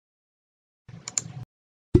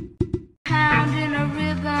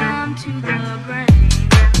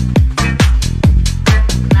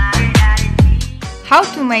How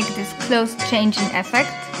to make this close changing effect?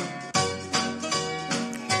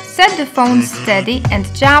 Set the phone steady and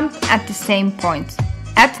jump at the same point.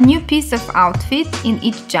 Add new piece of outfit in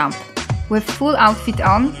each jump. With full outfit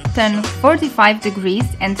on, turn 45 degrees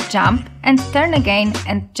and jump, and turn again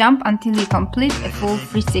and jump until you complete a full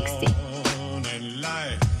 360.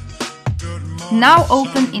 Now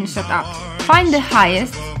open InShot app. Find the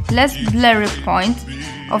highest, less blurry point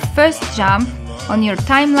of first jump on your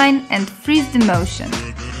timeline and freeze the motion.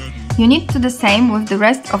 You need to do the same with the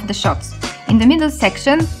rest of the shots. In the middle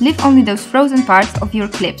section, leave only those frozen parts of your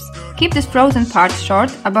clips. Keep this frozen part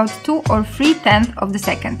short, about 2 or 3/10 of the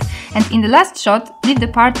second, and in the last shot, leave the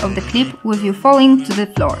part of the clip with you falling to the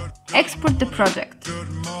floor. Export the project.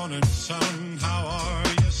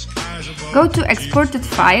 Go to exported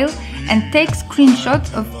file and take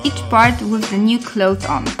screenshots of each part with the new clothes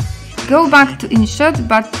on. Go back to InShot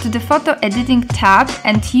but to the photo editing tab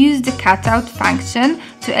and use the cutout function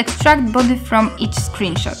to extract body from each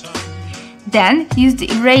screenshot. Then use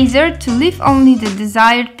the eraser to leave only the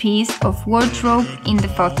desired piece of wardrobe in the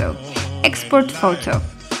photo. Export photo.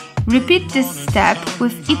 Repeat this step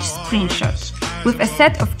with each screenshot. With a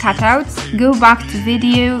set of cutouts, go back to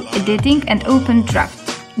video editing and open draft.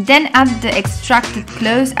 Then add the extracted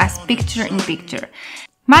clothes as picture-in-picture.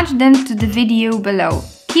 Match them to the video below.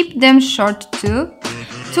 Keep them short too,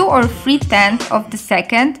 2 or 3/10 of the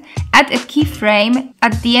second. Add a keyframe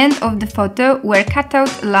at the end of the photo where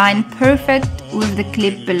cutout align perfect with the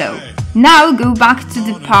clip below. Now go back to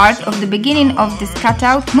the part of the beginning of this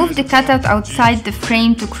cutout. Move the cutout outside the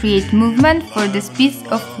frame to create movement for this piece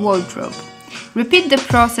of wardrobe. Repeat the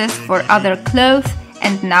process for other clothes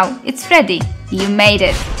and now it's ready. You made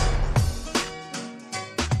it!